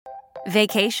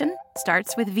Vacation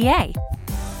starts with VA.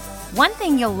 One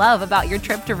thing you'll love about your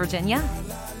trip to Virginia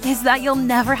is that you'll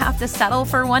never have to settle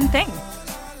for one thing.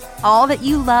 All that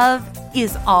you love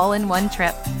is all in one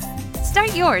trip.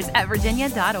 Start yours at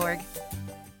virginia.org.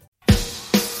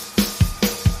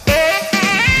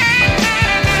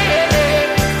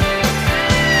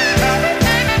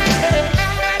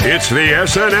 It's the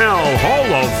SNL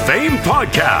Hall of Fame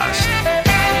podcast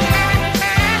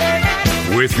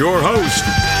with your host,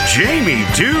 Jamie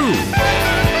Dew,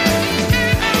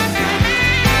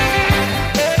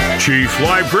 Chief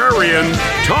Librarian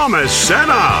Thomas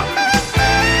Senna,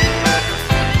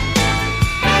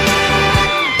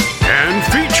 and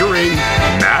featuring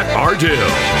Matt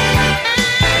Ardill.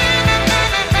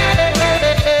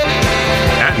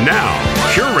 And now,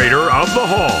 curator of the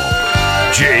hall,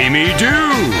 Jamie Dew.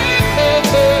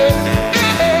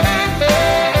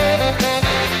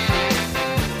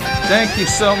 Thank you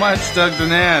so much, Doug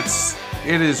Donance.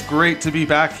 It is great to be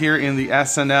back here in the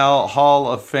SNL Hall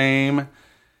of Fame.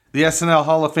 The SNL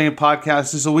Hall of Fame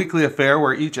podcast is a weekly affair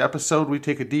where each episode we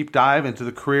take a deep dive into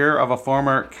the career of a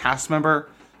former cast member,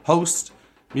 host,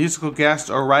 musical guest,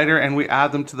 or writer, and we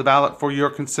add them to the ballot for your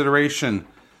consideration.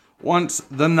 Once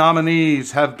the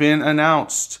nominees have been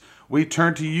announced, we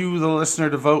turn to you, the listener,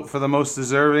 to vote for the most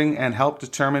deserving and help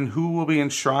determine who will be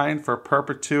enshrined for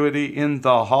perpetuity in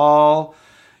the hall.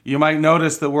 You might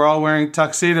notice that we're all wearing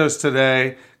tuxedos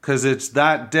today because it's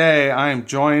that day. I am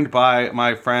joined by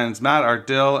my friends Matt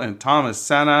Ardill and Thomas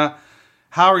Senna.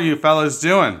 How are you fellas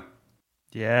doing?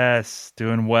 Yes,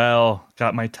 doing well.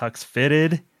 Got my tux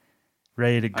fitted,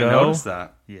 ready to go. I noticed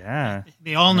that. Yeah.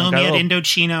 They all know me at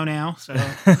Indochino now. So.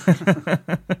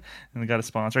 And we got a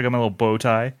sponsor. I got my little bow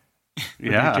tie.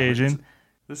 Yeah. Occasion.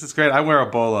 This is great. I wear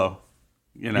a bolo.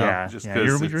 You know, just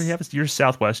because you're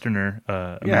Southwesterner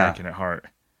American at heart.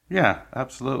 Yeah,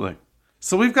 absolutely.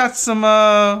 So we've got some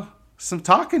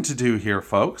talking to do here,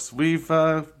 folks. We've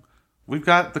got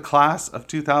the class of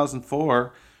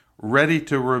 2004 ready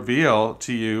to reveal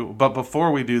to you. But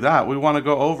before we do that, we want to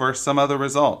go over some other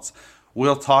results.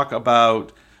 We'll talk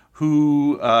about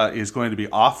who is going to be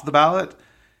off the ballot,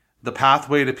 the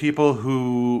pathway to people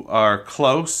who are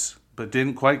close but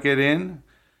didn't quite get in.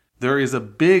 There is a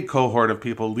big cohort of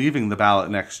people leaving the ballot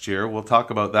next year. We'll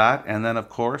talk about that. And then, of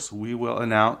course, we will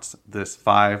announce this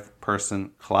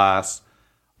 5-person class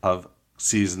of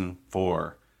season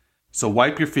 4. So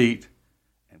wipe your feet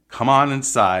and come on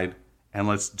inside and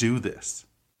let's do this.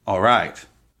 All right.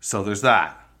 So there's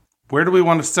that. Where do we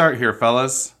want to start here,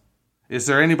 fellas? Is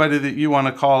there anybody that you want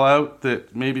to call out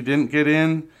that maybe didn't get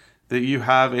in, that you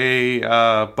have a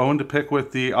bone to pick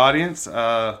with the audience?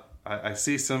 I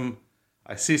see some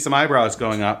eyebrows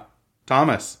going up.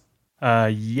 Thomas.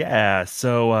 Yeah.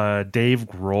 So Dave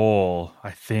Grohl,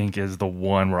 I think, is the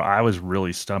one where I was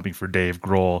really stumping for Dave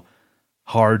Grohl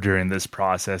hard during this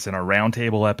process in a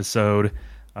roundtable episode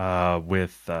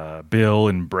with Bill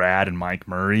and Brad and Mike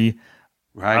Murray.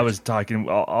 Right. I was talking.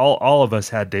 All of us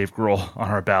had Dave Grohl on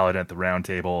our ballot at the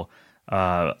roundtable.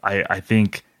 I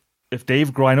think if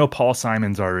Dave Grohl, I know Paul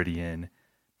Simon's already in.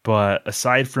 But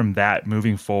aside from that,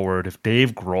 moving forward, if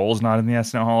Dave Grohl's not in the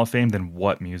SNL Hall of Fame, then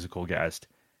what musical guest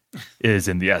is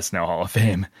in the SNL Hall of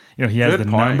Fame? You know, he has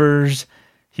numbers,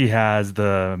 he has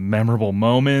the memorable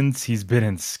moments, he's been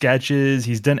in sketches,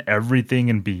 he's done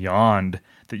everything and beyond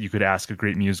that you could ask a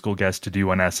great musical guest to do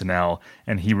on SNL,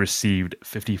 and he received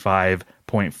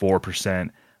 55.4%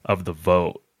 of the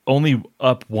vote, only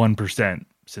up 1%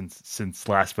 since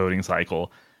last voting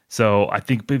cycle. So I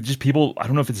think just people, I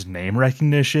don't know if it's name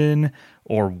recognition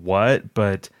or what,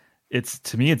 but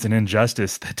to me, it's an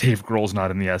injustice that Dave Grohl's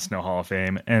not in the SNL Hall of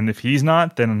Fame. And if he's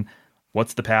not, then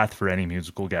what's the path for any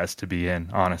musical guest to be in,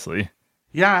 honestly?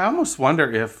 Yeah, I almost wonder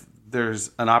if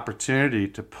there's an opportunity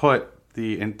to put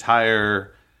the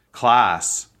entire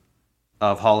class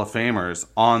of Hall of Famers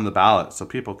on the ballot so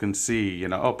people can see,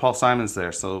 oh, Paul Simon's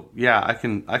there. So yeah, I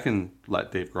can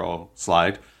let Dave Grohl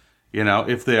slide.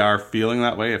 If they are feeling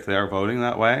that way, if they are voting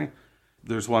that way.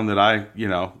 There's one that I,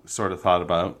 sort of thought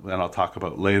about, and I'll talk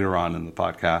about later on in the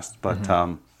podcast. But,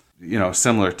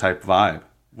 similar type vibe.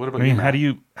 What about you, Matt? how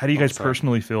do you guys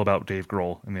personally feel about Dave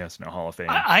Grohl in the SNL Hall of Fame?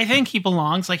 I think he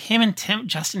belongs, like him and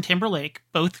Justin Timberlake,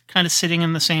 both kind of sitting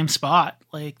in the same spot.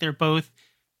 Like they're both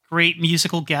great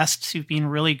musical guests who've been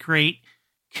really great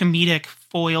comedic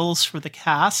foils for the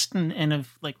cast and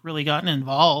have like really gotten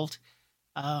involved.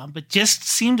 But just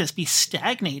seem to be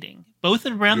stagnating, both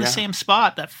around the same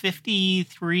spot, that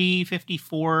 53,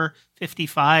 54,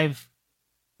 55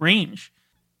 range.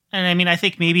 And I mean, I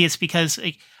think maybe it's because,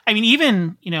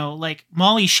 even, like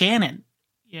Molly Shannon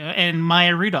and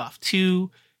Maya Rudolph,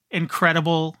 two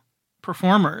incredible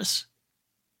performers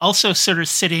also sort of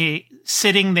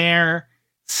sitting there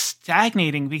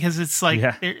stagnating, because it's like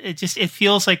it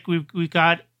feels like we've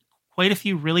got quite a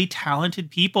few really talented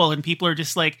people, and people are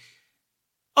just like,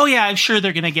 oh yeah, I'm sure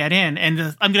they're going to get in,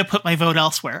 and I'm going to put my vote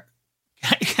elsewhere,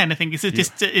 kind of thing. Because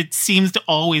it seems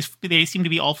they seem to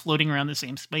be all floating around the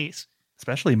same space.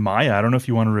 Especially Maya. I don't know if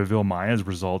you want to reveal Maya's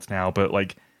results now, but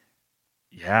like,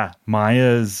 yeah,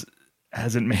 Maya's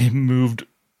hasn't moved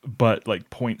but like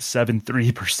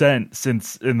 0.73%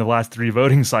 since in the last 3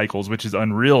 voting cycles, which is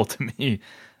unreal to me.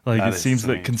 Like, it seems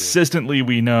that consistently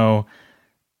we know,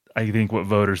 I think, what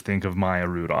voters think of Maya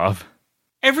Rudolph.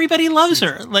 Everybody loves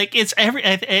her. Like, it's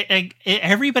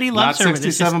everybody loves her. Not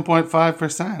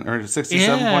 67.5% or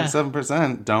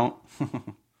 67.7% don't.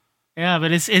 Yeah,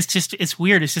 but it's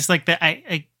weird. It's just like that.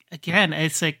 Again,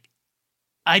 it's like,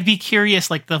 I'd be curious,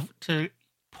 like, to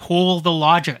pull the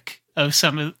logic of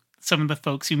some of the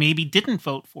folks who maybe didn't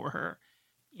vote for her.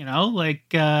 You know,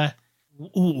 like,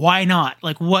 why not?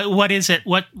 Like, what is it?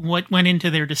 What went into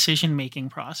their decision making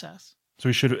process?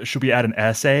 So should we add an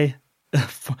essay? An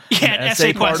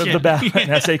essay part question. Of the ballot, an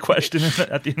essay question at the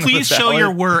end of the ballot. Please show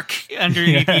your work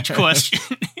underneath each question.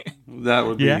 That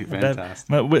would be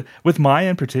fantastic. With Maya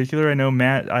in particular, I know,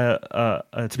 Matt,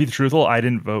 to be truthful, I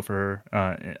didn't vote for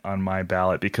her on my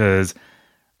ballot because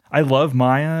I love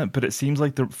Maya, but it seems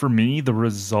like for me, the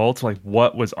results, like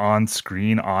what was on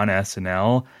screen on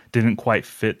SNL, didn't quite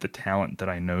fit the talent that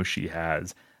I know she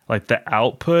has. Like, the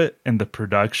output and the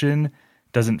production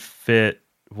doesn't fit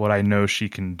what I know she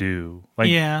can do.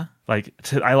 I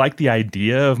like the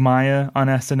idea of Maya on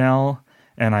SNL,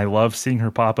 and I love seeing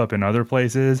her pop up in other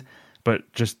places,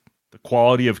 but just the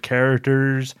quality of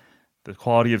characters, the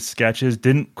quality of sketches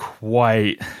didn't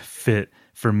quite fit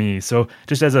for me. So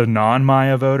just as a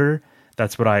non-Maya voter,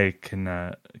 that's what I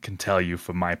can tell you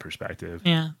from my perspective.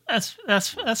 Yeah, that's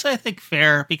I think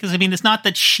fair, because I mean, it's not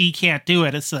that she can't do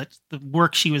it; it's that the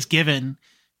work she was given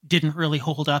didn't really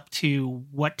hold up to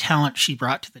what talent she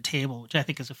brought to the table, which I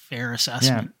think is a fair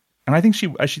assessment. Yeah. And I think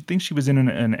she was in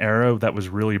an era that was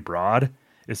really broad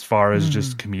as far as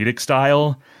just comedic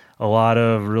style. A lot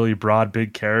of really broad,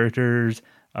 big characters.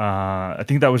 I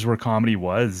think that was where comedy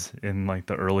was in like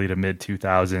the early to mid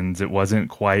 2000s. It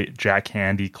wasn't quite Jack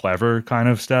Handy clever kind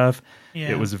of stuff. Yeah.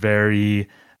 It was a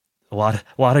lot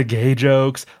of gay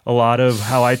jokes, a lot of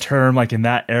how I term, like, in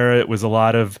that era, it was a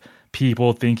lot of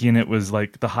people thinking it was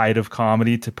like the height of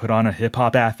comedy to put on a hip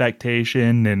hop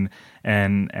affectation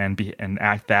and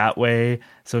act that way.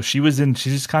 So she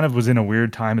just kind of was in a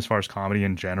weird time as far as comedy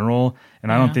in general. And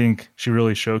I don't think she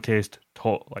really showcased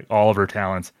like all of her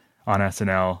talents on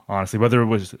SNL, honestly, whether it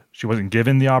was she wasn't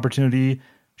given the opportunity,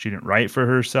 she didn't write for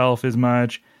herself as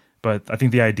much. But I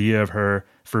think the idea of her,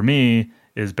 for me,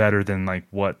 is better than like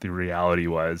what the reality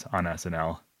was on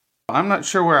SNL. I'm not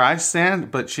sure where I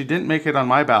stand, but she didn't make it on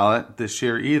my ballot this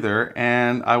year either.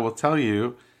 And I will tell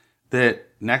you that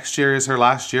next year is her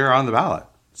last year on the ballot.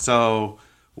 So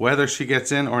whether she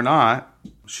gets in or not,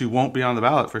 she won't be on the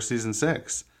ballot for season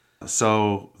 6.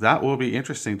 So that will be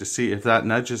interesting to see if that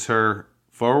nudges her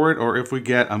forward, or if we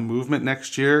get a movement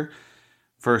next year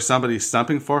for somebody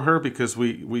stumping for her, because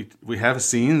we have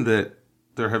seen that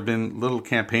there have been little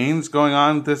campaigns going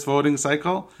on this voting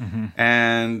cycle,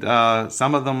 and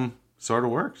some of them sort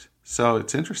of worked. So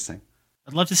it's interesting.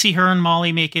 I'd love to see her and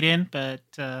Molly make it in, but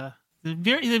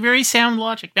very sound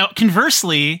logic. Now,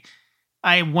 conversely,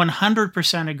 I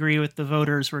 100% agree with the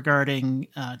voters regarding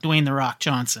Dwayne "The Rock"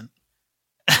 Johnson.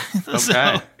 Okay. So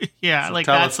like,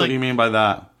 tell that's us what like, you mean by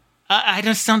that. I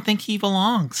just don't think he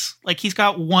belongs. Like, he's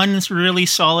got one really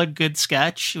solid, good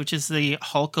sketch, which is the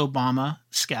Hulk Obama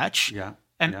sketch. Yeah.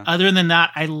 And other than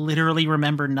that, I literally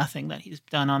remember nothing that he's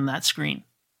done on that screen.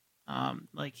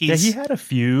 He had a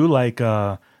few, like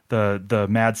the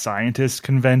Mad Scientist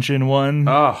convention one.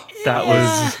 Oh, that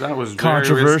was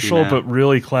controversial, risky, but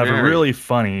really clever, really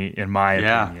funny in my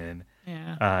opinion.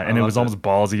 Yeah. And it was almost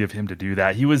ballsy of him to do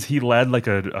that. He led like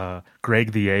a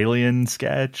Greg the Alien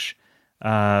sketch.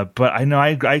 But I know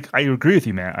I agree with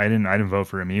you, man. I didn't vote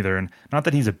for him either. And not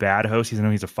that he's a bad host. He's a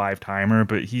 5-timer,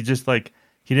 but he just like,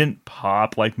 he didn't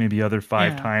pop like maybe other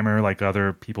 5-timer, like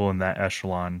other people in that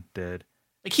echelon did.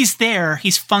 Like, he's there,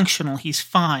 he's functional, he's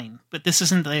fine, but this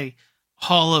isn't the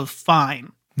Hall of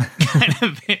Fine kind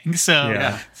of thing. So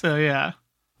yeah.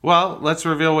 Well, let's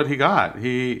reveal what he got.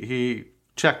 He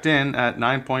checked in at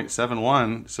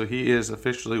 9.71, so he is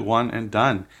officially one and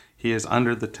done. He is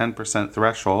under the 10%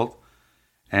 threshold,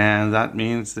 and that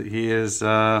means that he is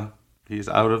he's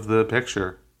out of the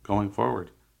picture going forward.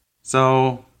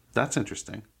 So that's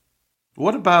interesting.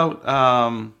 What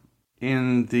about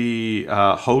in the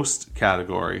host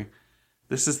category?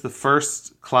 this is the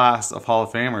first class of Hall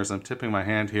of Famers. I'm tipping my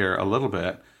hand here a little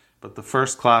bit, but the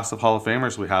first class of Hall of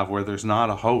Famers we have where there's not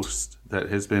a host that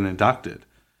has been inducted.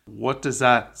 What does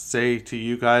that say to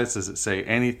you guys? Does it say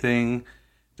anything?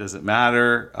 Does it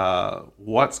matter?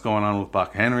 What's going on with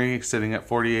Buck Henry sitting at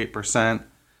 48%?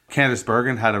 Candice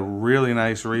Bergen had a really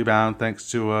nice rebound thanks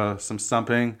to some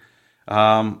stumping.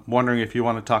 Wondering if you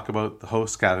want to talk about the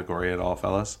host category at all,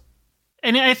 fellas.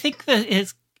 And I think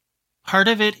that part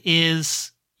of it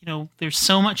is, there's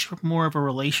so much more of a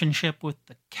relationship with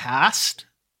the cast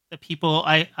that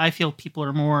I feel people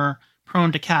are more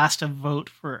prone to cast a vote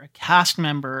for a cast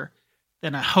member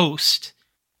than a host.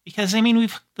 Because,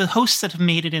 the hosts that have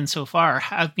made it in so far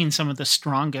have been some of the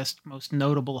strongest, most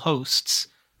notable hosts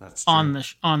on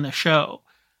the show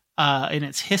in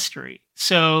its history.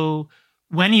 So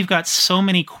when you've got so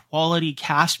many quality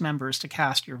cast members to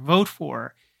cast your vote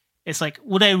for, it's like,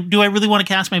 do I really want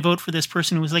to cast my vote for this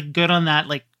person who was like good on that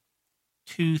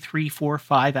 2, 3, 4,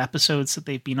 5 episodes that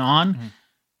they've been on? Mm-hmm.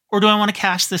 Or do I want to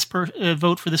cast this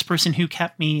vote for this person who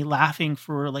kept me laughing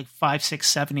for 5, 6,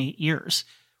 7, 8 years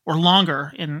or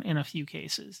longer in a few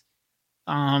cases?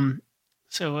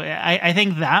 So I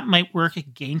think that might work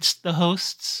against the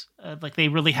hosts. They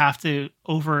really have to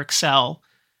over excel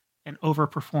and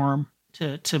overperform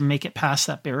to make it past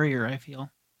that barrier, I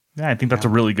feel. Yeah, I think that's a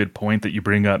really good point that you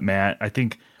bring up, Matt. I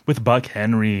think with Buck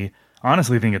Henry,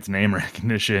 honestly, I think it's name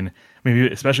recognition. Maybe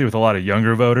especially with a lot of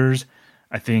younger voters.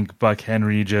 I think Buck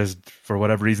Henry just, for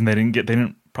whatever reason, a lot of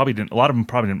them probably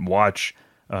didn't watch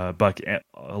Buck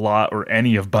a lot or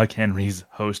any of Buck Henry's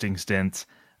hosting stints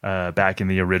back in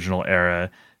the original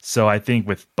era. So I think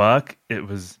with Buck, it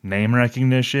was name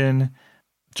recognition.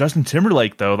 Justin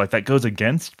Timberlake, though, that goes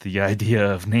against the idea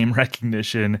of name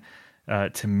recognition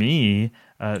to me.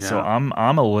 So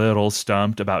I'm a little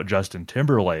stumped about Justin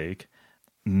Timberlake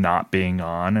not being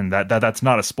on, and that's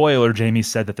not a spoiler. Jamie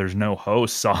said that there's no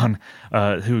hosts on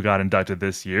who got inducted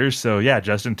this year. So yeah,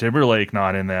 Justin Timberlake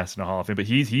not in the SNL Hall of Fame, but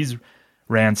he's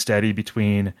ran steady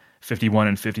between 51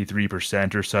 and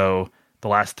 53% or so the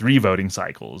last 3 voting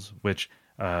cycles, which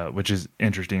is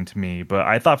interesting to me. But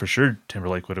I thought for sure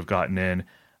Timberlake would have gotten in.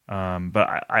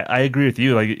 But I agree with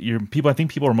you. I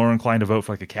think people are more inclined to vote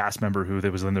for a cast member who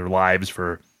was in their lives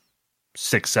for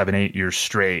 6, 7, 8 years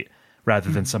straight, rather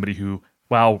than somebody who,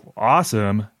 wow,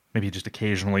 awesome, maybe just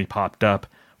occasionally popped up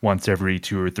once every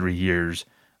 2 or 3 years.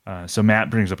 So Matt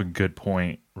brings up a good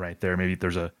point right there. Maybe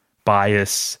there's a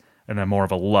bias and a more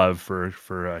of a love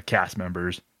for cast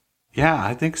members. Yeah,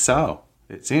 I think so.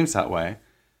 It seems that way.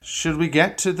 Should we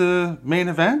get to the main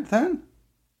event then?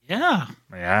 Yeah,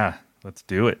 let's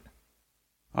do it.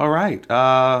 All right.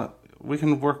 We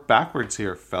can work backwards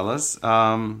here, fellas.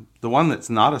 The one that's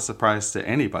not a surprise to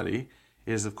anybody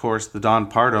is, of course, the Don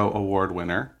Pardo Award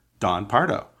winner, Don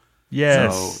Pardo.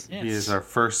 Yes. So he is our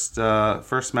first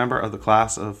member of the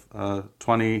class of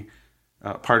the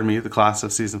class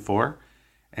of season 4.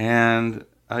 And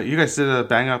you guys did a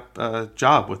bang-up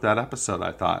job with that episode,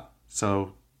 I thought.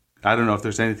 So I don't know if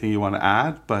there's anything you want to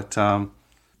add, but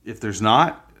if there's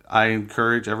not, I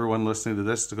encourage everyone listening to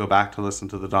this to go back to listen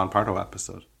to the Don Pardo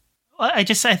episode. Well, I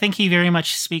think he very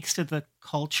much speaks to the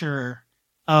culture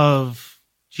of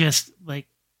just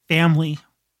family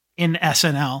in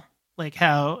SNL,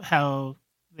 how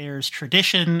there's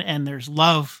tradition and there's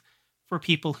love for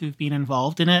people who've been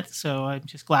involved in it. So I'm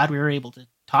just glad we were able to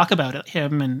talk about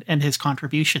him and his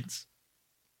contributions.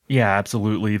 Yeah,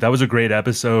 absolutely. That was a great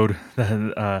episode.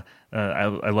 I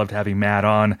loved having Matt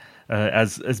on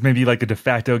as maybe a de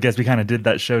facto guest. We kind of did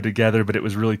that show together, but it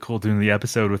was really cool doing the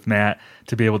episode with Matt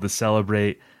to be able to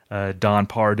celebrate Don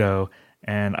Pardo.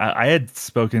 And I had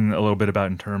spoken a little bit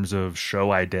about in terms of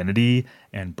show identity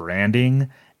and branding.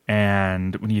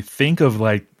 And when you think of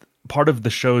part of the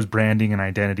show's branding and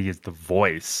identity is the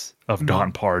voice of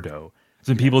Don Pardo.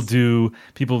 So people do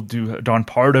Don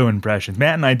Pardo impressions.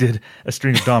 Matt and I did a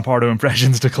string of Don Pardo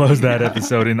impressions to close that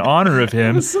episode in honor of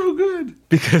him. It was so good.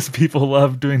 Because people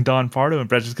love doing Don Pardo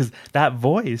impressions because that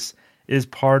voice is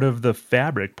part of the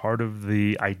fabric, part of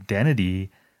the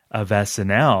identity of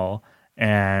SNL.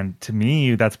 And to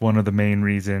me, that's one of the main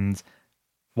reasons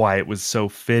why it was so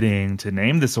fitting to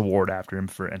name this award after him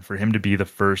for him to be the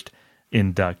first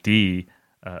inductee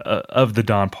of the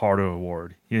Don Pardo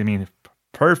Award.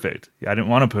 Perfect. I didn't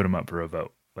want to put him up for a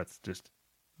vote. Let's just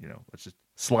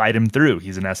slide him through.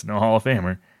 He's an SNL Hall of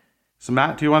Famer. So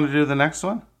Matt, do you want to do the next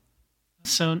one?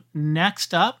 So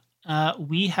next up,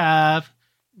 we have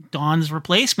Don's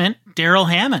replacement, Daryl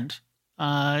Hammond.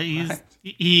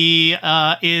 He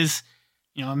is,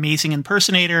 amazing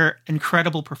impersonator,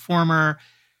 incredible performer.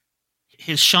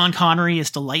 His Sean Connery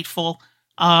is delightful.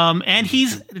 And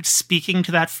he's speaking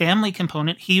to that family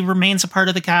component. He remains a part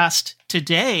of the cast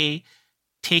today,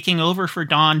 taking over for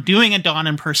Don, doing a Don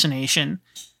impersonation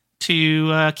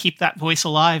to keep that voice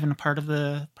alive and a part of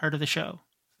the show.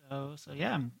 So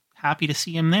yeah, I'm happy to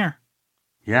see him there.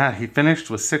 Yeah, he finished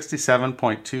with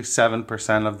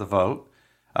 67.27% of the vote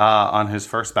on his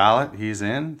first ballot. He's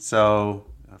in. So,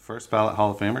 first ballot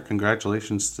Hall of Famer.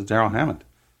 Congratulations to Darrell Hammond.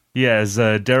 Yes,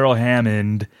 Darrell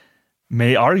Hammond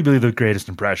may arguably the greatest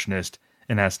impressionist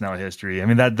in SNL history. I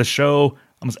mean, that the show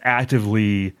almost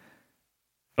actively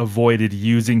avoided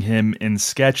using him in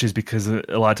sketches because a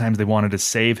lot of times they wanted to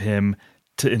save him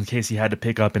in case he had to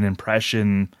pick up an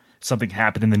impression, something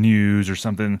happened in the news or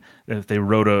something. If they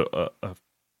wrote a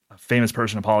famous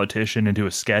person, a politician, into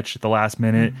a sketch at the last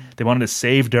minute, they wanted to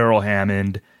save Darrell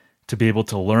Hammond to be able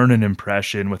to learn an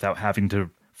impression without having to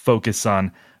focus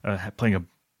on playing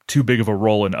too big of a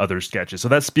role in other sketches. So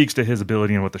that speaks to his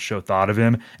ability and what the show thought of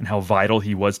him and how vital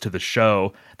he was to the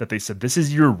show, that they said, this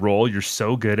is your role, you're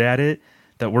so good at it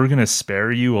that we're going to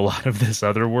spare you a lot of this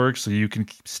other work so you can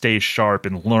stay sharp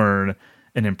and learn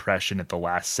an impression at the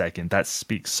last second. That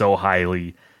speaks so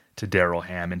highly to Darrell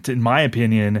Hammond. In my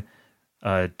opinion,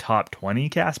 top 20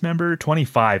 cast member,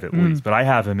 25 at least, but I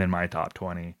have him in my top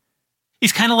 20.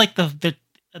 He's kind of like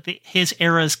his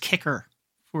era's kicker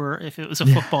for if it was a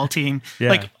football team. Yeah.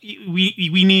 Like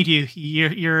we need you.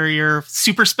 You're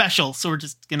super special, so we're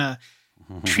just gonna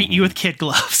treat you with kid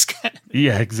gloves.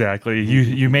 Yeah, exactly.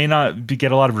 You may not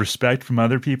get a lot of respect from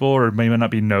other people, or may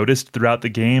not be noticed throughout the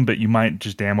game, but you might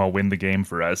just damn well win the game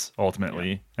for us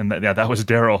ultimately. Yeah. And that was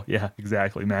Darrell. Yeah,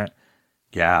 exactly, Matt.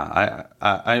 Yeah,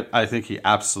 I think he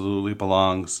absolutely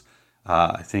belongs.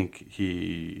 I think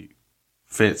he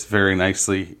fits very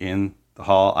nicely in the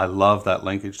Hall. I love that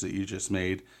linkage that you just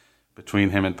made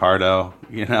between him and Pardo.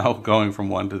 Going from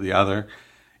one to the other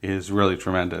is really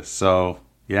tremendous. So,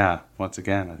 yeah, once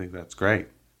again, I think that's great.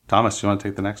 Thomas, you want to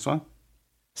take the next one?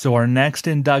 So our next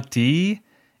inductee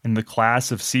in the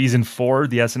class of Season 4,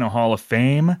 the SNL Hall of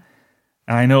Fame,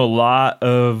 and I know a lot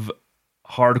of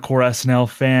hardcore SNL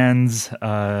fans,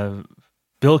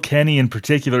 Bill Kenny in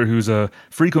particular, who's a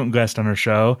frequent guest on our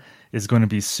show, is going to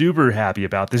be super happy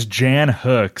about this. Jan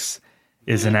Hooks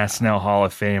is an SNL Hall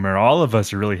of Famer. All of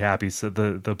us are really happy. So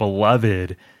the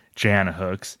beloved Jan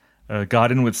Hooks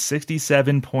got in with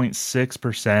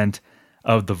 67.6%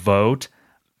 of the vote.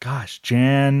 Gosh,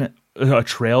 Jan, a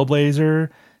trailblazer,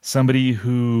 somebody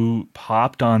who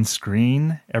popped on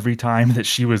screen every time that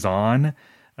she was on.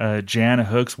 Jan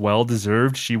Hooks,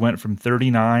 well-deserved. She went from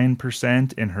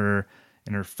 39% in her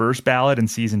first ballot in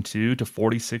season 2 to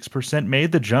 46%,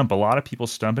 made the jump. A lot of people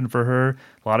stumping for her.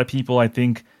 A lot of people, I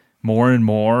think, more and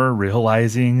more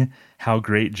realizing how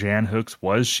great Jan Hooks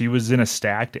was. She was in a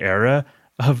stacked era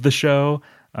of the show,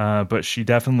 but she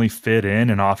definitely fit in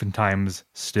and oftentimes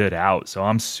stood out. So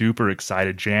I'm super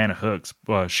excited. Jan Hooks,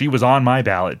 she was on my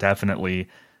ballot, definitely.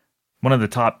 One of the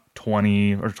top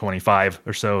 20 or 25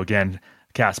 or so, again,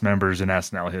 cast members in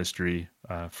SNL history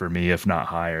for me, if not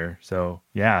higher. So,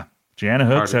 yeah. Jana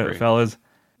Hooks, fellas.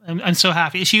 I'm so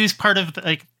happy. She was part of,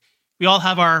 we all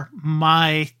have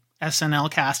my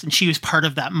SNL cast, and she was part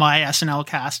of that my SNL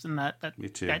cast, and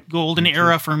that golden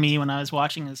era for me when I was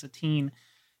watching as a teen.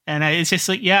 And it's just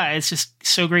it's just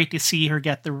so great to see her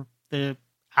get the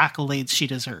accolades she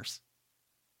deserves.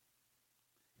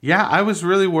 Yeah, I was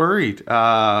really worried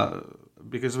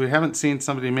because we haven't seen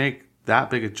somebody make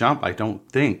that big a jump, I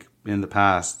don't think, in the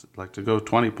past, like to go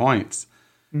 20 points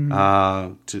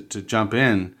to jump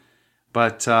in.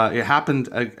 But it happened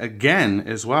again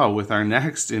as well with our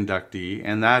next inductee,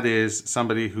 and that is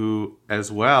somebody who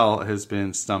as well has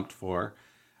been stumped for.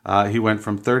 He went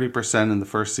from 30% in the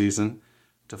first season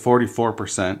to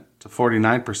 44% to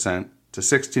 49% to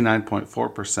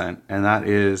 69.4%, and that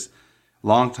is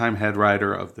longtime head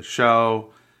writer of the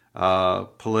show,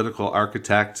 political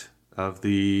architect of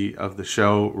the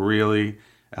show, really.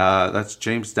 That's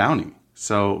James Downey.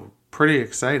 So pretty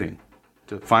exciting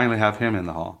to finally have him in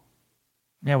the Hall.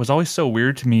 Yeah, it was always so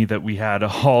weird to me that we had a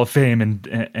Hall of Fame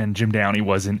and Jim Downey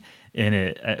wasn't in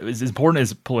it. As important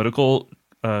as political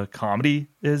comedy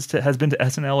has been to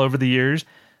SNL over the years,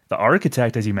 the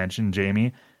architect, as you mentioned,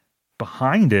 Jamie,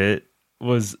 behind it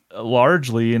was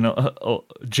largely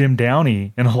Jim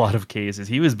Downey in a lot of cases.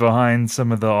 He was behind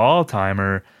some of the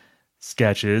all-timer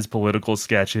sketches, political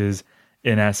sketches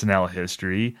in SNL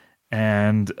history.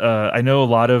 And I know a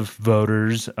lot of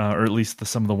voters, or at least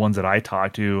some of the ones that I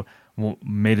talked to,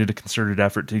 made it a concerted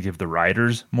effort to give the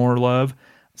writers more love.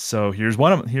 So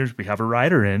we have a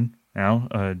writer in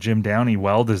now, Jim Downey,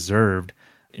 well deserved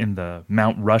in the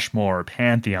Mount Rushmore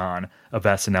pantheon of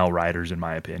SNL writers, in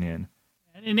my opinion.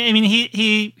 And I mean,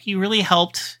 he really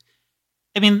helped.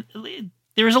 I mean,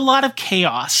 there was a lot of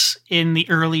chaos in the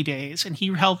early days, and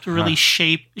he helped really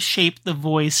shape the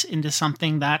voice into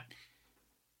something that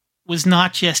was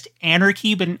not just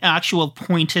anarchy, but an actual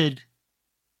pointed,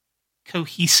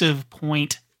 cohesive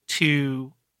point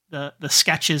to the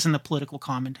sketches and the political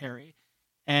commentary.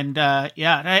 And I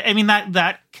mean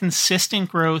that consistent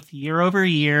growth year over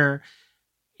year,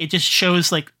 it just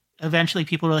shows like eventually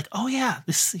people are like, oh yeah,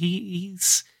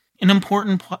 he's an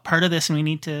important part of this, and we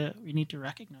need to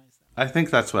recognize that. I think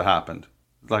that's what happened.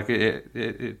 Like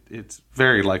it's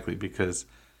very likely, because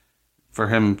for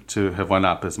him to have went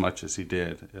up as much as he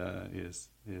did is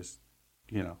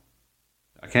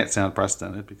I can't say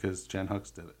unprecedented because Jen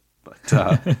Hooks did it,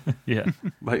 but Yeah.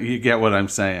 But you get what I'm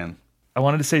saying. I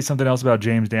wanted to say something else about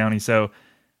James Downey. So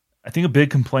I think a big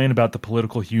complaint about the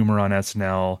political humor on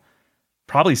SNL,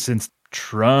 probably since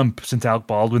Alec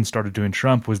Baldwin started doing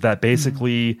Trump, was that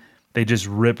basically they just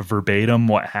rip verbatim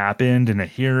what happened in a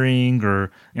hearing or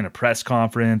in a press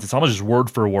conference. It's almost just word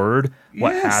for word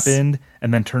what happened,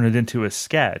 and then turn it into a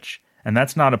sketch. And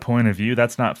that's not a point of view.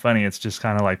 That's not funny. It's just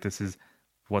kind of like, this is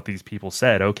what these people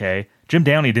said. Okay. Jim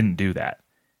Downey didn't do that.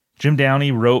 Jim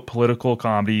Downey wrote political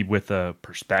comedy with a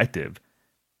perspective.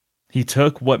 He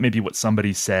took what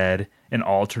somebody said and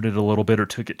altered it a little bit or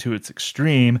took it to its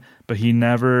extreme, but he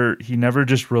never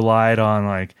just relied on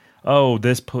like, oh,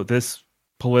 this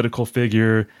political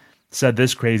figure said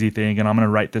this crazy thing and I'm going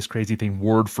to write this crazy thing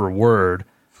word for word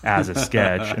as a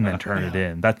sketch and then turn it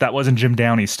in. That wasn't Jim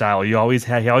Downey's style. He always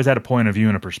had a point of view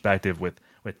and a perspective with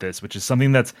this, which is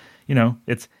something that's,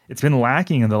 it's been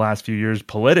lacking in the last few years,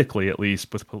 politically, at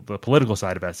least with the political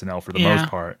side of SNL for the most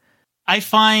part. I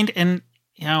find, and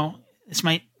this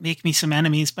might make me some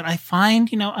enemies, but I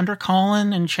find, under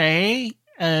Colin and Che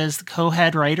as the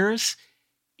co-head writers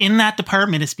in that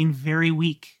department, it's been very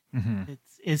weak. Mm-hmm.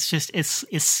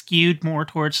 It's skewed more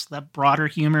towards the broader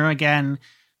humor again,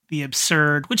 the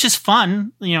absurd, which is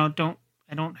fun. I don't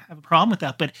have a problem with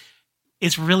that, but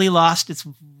it's really lost its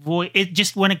voice. It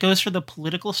just, when it goes for the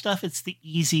political stuff, it's the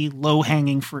easy,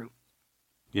 low-hanging fruit.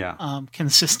 Yeah.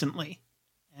 Consistently.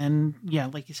 And yeah,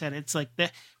 like you said, it's like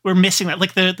we're missing that.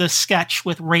 Like the sketch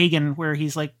with Reagan where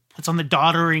he's like puts on the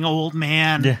doddering old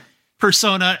man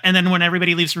persona, and then when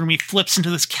everybody leaves the room, he flips into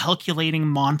this calculating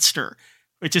monster,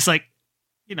 which is like,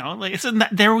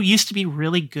 there used to be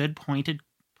really good pointed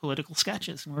political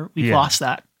sketches, and we've lost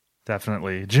that.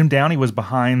 Definitely. Jim Downey was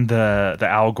behind the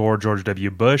Al Gore, George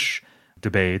W. Bush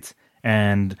debates,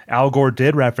 and Al Gore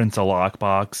did reference a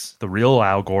lockbox. The real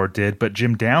Al Gore did, but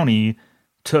Jim Downey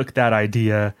took that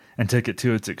idea and took it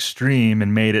to its extreme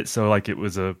and made it so like it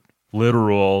was a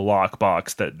literal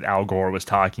lockbox that Al Gore was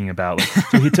talking about.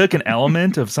 So he took an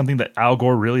element of something that Al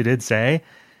Gore really did say,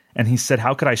 and he said,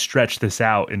 how could I stretch this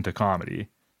out into comedy?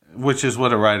 Which is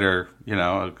what a writer,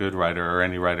 a good writer or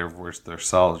any writer worth their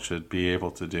salt should be able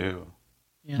to do.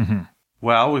 Yeah. Mm-hmm.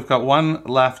 Well, we've got one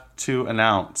left to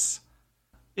announce.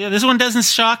 Yeah, this one doesn't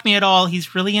shock me at all.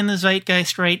 He's really in the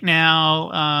zeitgeist right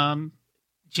now.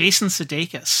 Jason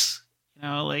Sudeikis.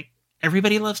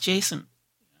 Everybody loves Jason.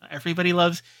 Everybody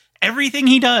loves everything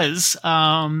he does.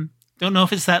 Don't know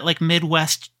if it's that like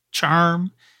Midwest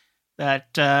charm,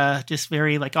 that just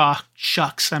very like, oh,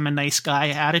 shucks, I'm a nice guy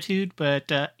attitude, but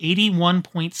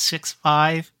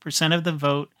 81.65% of the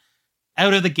vote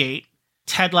out of the gate.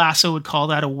 Ted Lasso would call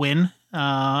that a win.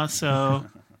 But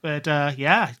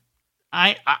yeah,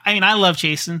 I mean, I love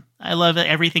Jason. I love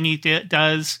everything he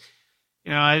does.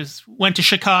 I went to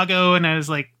Chicago and I was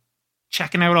like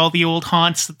checking out all the old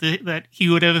haunts that he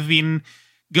would have been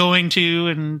going to,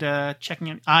 and checking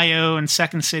out IO and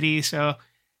Second City. So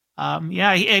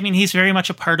he's very much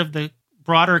a part of the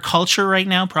broader culture right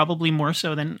now, probably more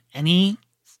so than any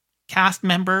cast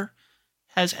member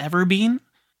has ever been.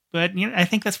 But I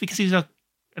think that's because he's an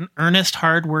earnest,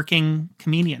 hardworking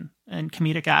comedian and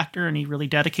comedic actor, and he really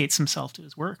dedicates himself to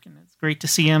his work, and it's great to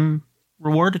see him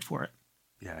rewarded for it.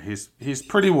 Yeah, he's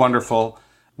pretty wonderful.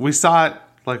 We saw it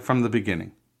like from the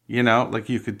beginning, like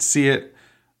you could see it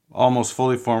almost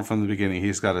fully formed from the beginning.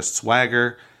 He's got a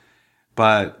swagger,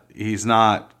 but he's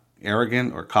not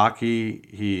arrogant or cocky.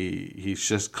 He's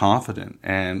just confident,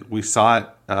 and we saw it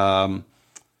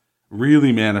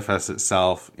really manifest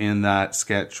itself in that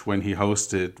sketch when he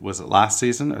hosted, was it last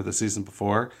season or the season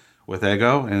before, with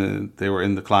Ego, and they were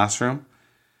in the classroom,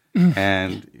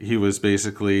 and he was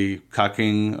basically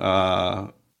cucking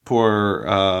poor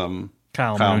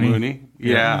Kyle Mooney.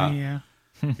 Yeah.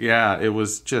 Yeah, it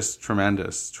was just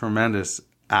tremendous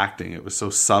acting. It was so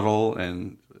subtle,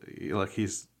 and like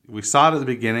we saw it at the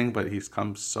beginning, but he's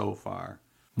come so far.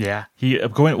 Yeah,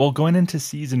 going into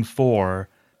season 4,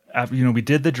 we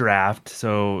did the draft.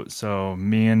 So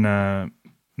me and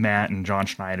Matt and John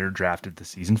Schneider drafted the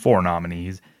season 4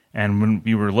 nominees. And when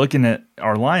we were looking at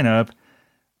our lineup,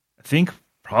 I think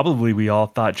probably we all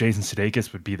thought Jason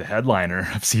Sudeikis would be the headliner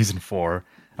of season 4.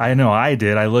 I know I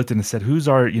did. I looked and said, who's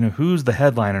the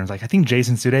headliner? I was like, I think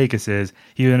Jason Sudeikis is.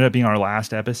 He ended up being our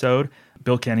last episode.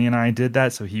 Bill Kenny and I did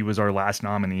that, so he was our last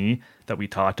nominee that we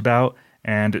talked about.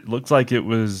 And it looks like it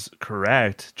was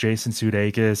correct. Jason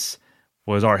Sudeikis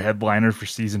was our headliner for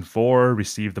season 4,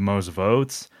 received the most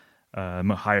votes,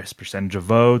 highest percentage of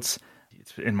votes.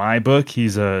 In my book,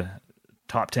 he's a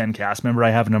top 10 cast member.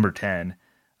 I have number 10.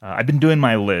 I've been doing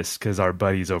my list because our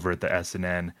buddies over at the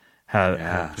SNN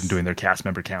have been doing their cast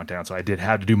member countdown, so I did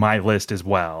have to do my list as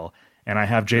well. And I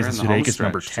have Jason Sudeikis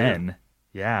number 10. Too.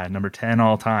 Yeah, number 10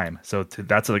 all time. So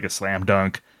that's like a slam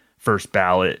dunk, first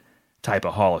ballot type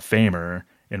of Hall of Famer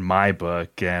in my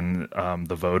book, and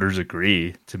the voters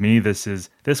agree. To me, this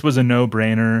was a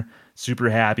no-brainer. Super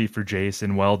happy for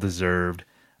Jason, well-deserved.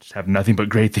 Just have nothing but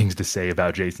great things to say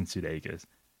about Jason Sudeikis.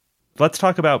 Let's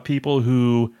talk about people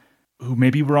who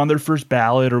maybe were on their first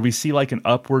ballot, or we see like an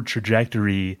upward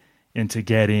trajectory into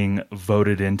getting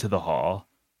voted into the Hall.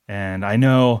 And I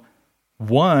know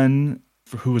one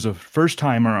who was a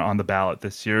first-timer on the ballot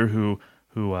this year who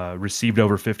received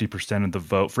over 50% of the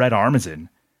vote, Fred Armisen.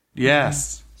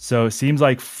 Yes. So it seems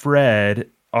like Fred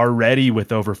already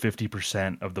with over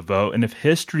 50% of the vote. And if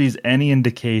history's any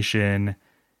indication,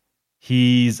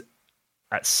 he's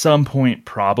at some point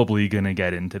probably going to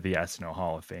get into the SNL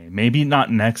Hall of Fame. Maybe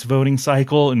not next voting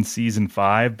cycle in season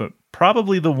 5, but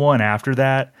probably the one after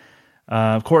that.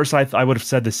 Of course, I would have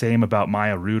said the same about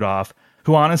Maya Rudolph,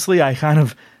 who honestly I kind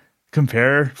of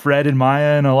compare Fred and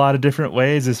Maya in a lot of different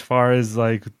ways as far as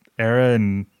like era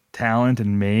and talent,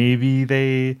 and maybe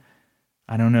their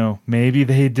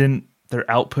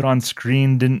output on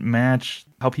screen didn't match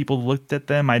how people looked at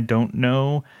them. I don't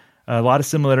know. A lot of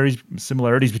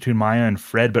similarities between Maya and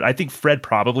Fred, but I think Fred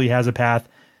probably has a path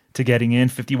to getting in.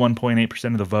 51.8%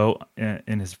 of the vote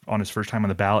on his first time on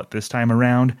the ballot this time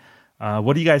around.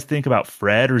 What do you guys think about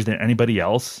Fred, or is there anybody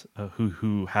else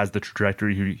who has the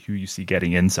trajectory who you see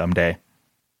getting in someday?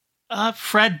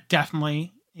 Fred,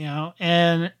 definitely,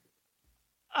 and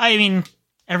I mean,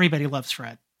 everybody loves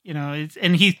Fred,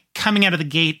 and he's coming out of the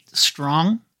gate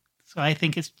strong. So I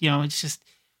think it's just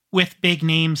with big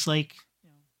names like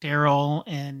Daryl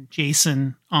and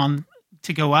Jason on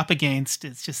to go up against.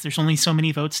 It's just, there's only so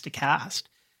many votes to cast.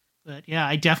 But yeah,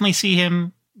 I definitely see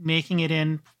him making it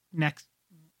in next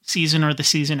season or the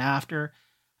season after.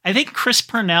 I think Chris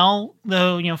Parnell,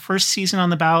 though, first season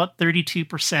on the ballot,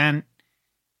 32%.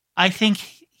 I think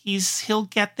he'll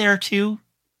get there too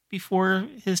before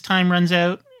his time runs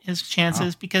out, his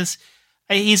chances, because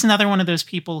he's another one of those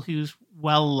people who's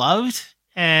well loved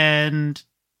and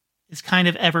is kind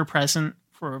of ever present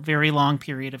for a very long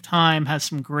period of time, has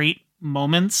some great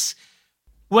moments.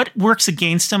 What works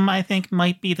against him, I think,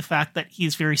 might be the fact that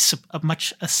he's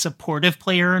much a supportive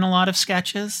player in a lot of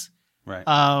sketches. Right.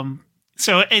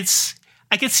 So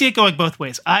I could see it going both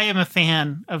ways. I am a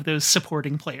fan of those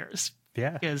supporting players.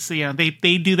 Yeah. Because,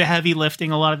 they do the heavy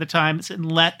lifting a lot of the times and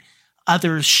let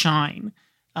others shine.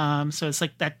 So it's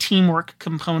like that teamwork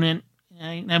component.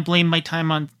 I blame my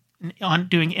time on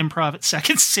doing improv at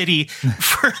Second City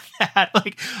for that.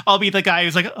 Like, I'll be the guy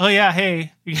who's like, oh yeah,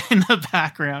 hey, in the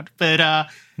background. But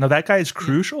no, that guy is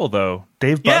crucial though.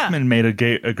 Dave Buckman made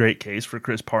a great case for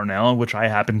Chris Parnell, which I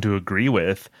happen to agree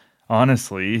with,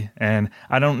 honestly. And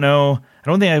I don't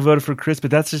think I voted for Chris,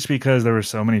 but that's just because there were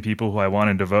so many people who I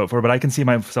wanted to vote for. But I can see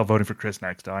myself voting for Chris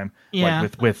next time,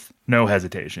 with no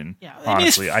hesitation. Yeah,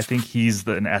 honestly, I think he's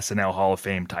an SNL Hall of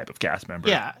Fame type of cast member.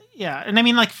 Yeah, yeah, and I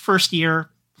mean, like, first year,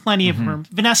 plenty of room.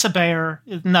 Vanessa Bayer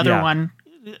is another one.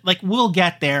 Like, we'll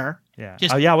get there. Yeah.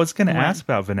 I was going to ask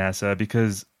about Vanessa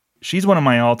because she's one of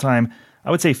my all-time.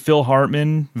 I would say Phil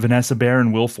Hartman, Vanessa Bayer,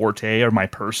 and Will Forte are my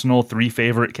personal 3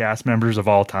 favorite cast members of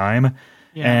all time.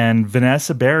 Yeah. And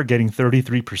Vanessa Bayer getting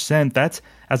 33%. That's,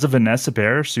 as a Vanessa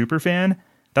Bayer super fan,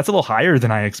 that's a little higher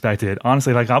than I expected.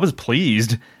 Honestly, like, I was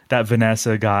pleased that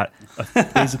Vanessa got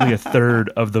basically a third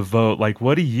of the vote. Like,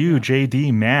 what do you,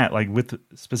 JD, Matt, like,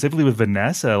 specifically with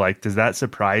Vanessa, like, does that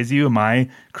surprise you? Am I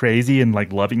crazy and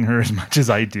like loving her as much as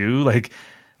I do? Like,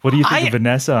 what do you think of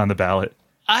Vanessa on the ballot?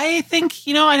 I think,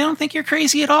 I don't think you're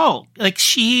crazy at all. Like,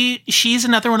 she's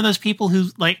another one of those people who,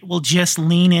 like, will just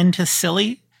lean into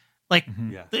silly. Like,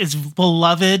 is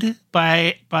beloved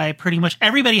by pretty much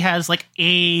everybody. Has like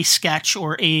a sketch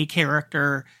or a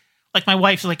character. Like, my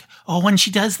wife's like, oh, when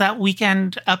she does that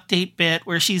Weekend Update bit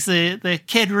where she's the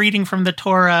kid reading from the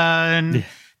Torah and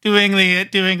doing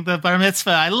the bar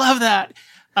mitzvah, I love that.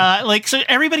 So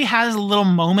everybody has a little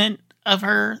moment of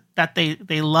her that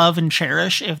they love and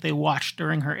cherish if they watched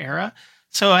during her era.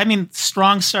 So, I mean,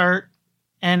 strong start.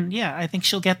 And yeah, I think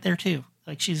she'll get there too.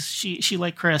 Like she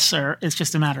like Chris, or it's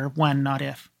just a matter of when, not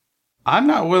if. I'm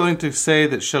not willing to say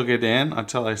that she'll get in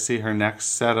until I see her next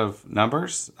set of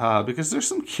numbers, because there's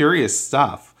some curious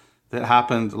stuff that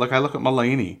happened. Like I look at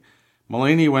Mulaney.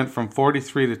 Mulaney went from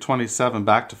 43 to 27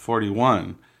 back to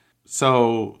 41.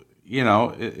 So,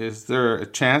 is there a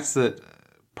chance that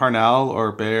Parnell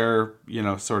or Bear,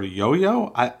 sort of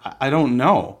yo-yo? I don't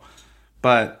know.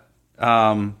 But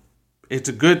it's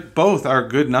both are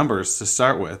good numbers to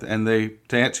start with. And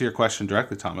to answer your question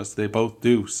directly, Thomas, they both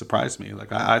do surprise me.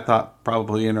 Like I thought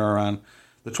probably in or around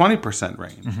the 20%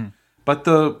 range. Mm-hmm. But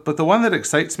the one that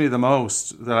excites me the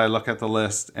most that I look at the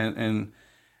list and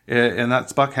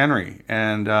that's Buck Henry.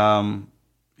 And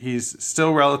he's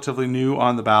still relatively new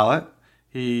on the ballot.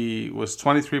 He was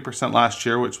 23% last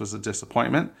year, which was a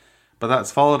disappointment, but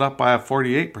that's followed up by a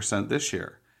 48% this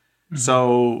year. Mm-hmm.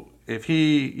 So if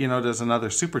he, does another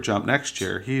super jump next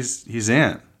year, he's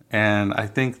in. And I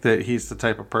think that he's the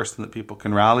type of person that people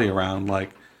can rally around.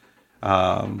 Like,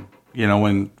 when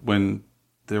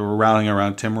they were rallying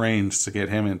around Tim Raines to get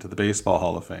him into the Baseball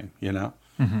Hall of Fame,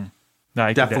 Mm-hmm.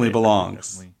 No, definitely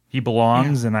belongs. Definitely. He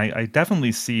belongs, yeah. And I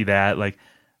definitely see that. Like,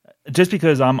 just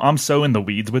because I'm so in the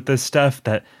weeds with this stuff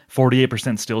that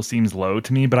 48% still seems low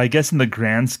to me. But I guess in the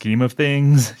grand scheme of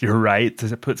things, you're right.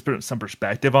 To put some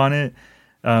perspective on it,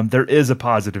 there is a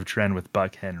positive trend with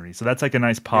Buck Henry. So that's like a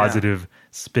nice positive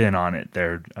spin on it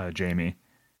there, Jamie.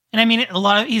 And I mean,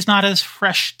 he's not as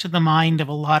fresh to the mind of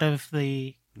a lot of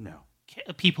the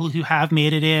people who have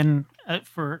made it in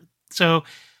So,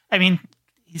 I mean,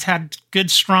 he's had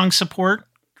good, strong support.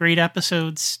 Great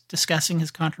episodes discussing his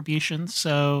contributions.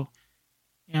 So,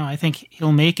 I think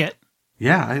he'll make it.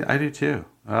 Yeah, I do too.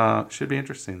 Should be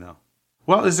interesting though.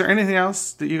 Well, is there anything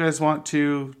else that you guys want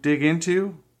to dig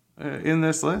into in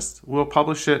this list? We'll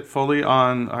publish it fully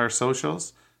on our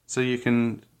socials so you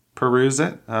can peruse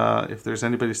it. If there's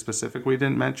anybody specific we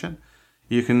didn't mention,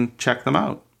 you can check them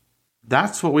out.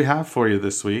 That's what we have for you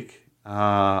this week.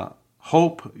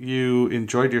 Hope you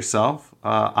enjoyed yourself.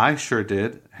 I sure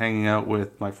did, hanging out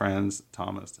with my friends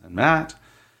Thomas and Matt.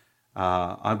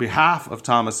 On behalf of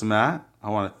Thomas and Matt, I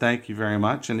want to thank you very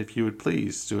much. And if you would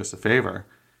please do us a favor,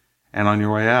 and on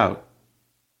your way out,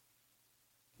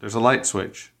 there's a light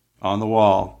switch on the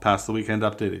wall past the Weekend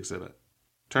Update exhibit.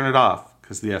 Turn it off,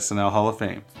 because the SNL Hall of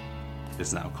Fame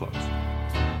is now closed.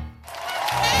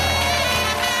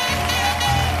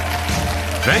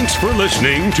 Thanks for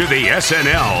listening to the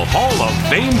SNL Hall of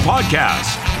Fame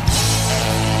podcast.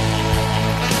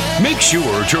 Make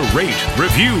sure to rate,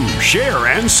 review, share,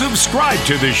 and subscribe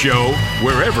to the show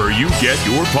wherever you get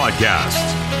your podcasts.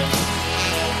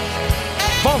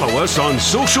 Follow us on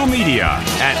social media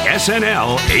at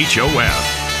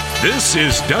SNLHOF. This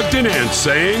is Doug Denant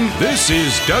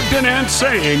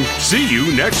saying, see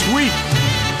you next week.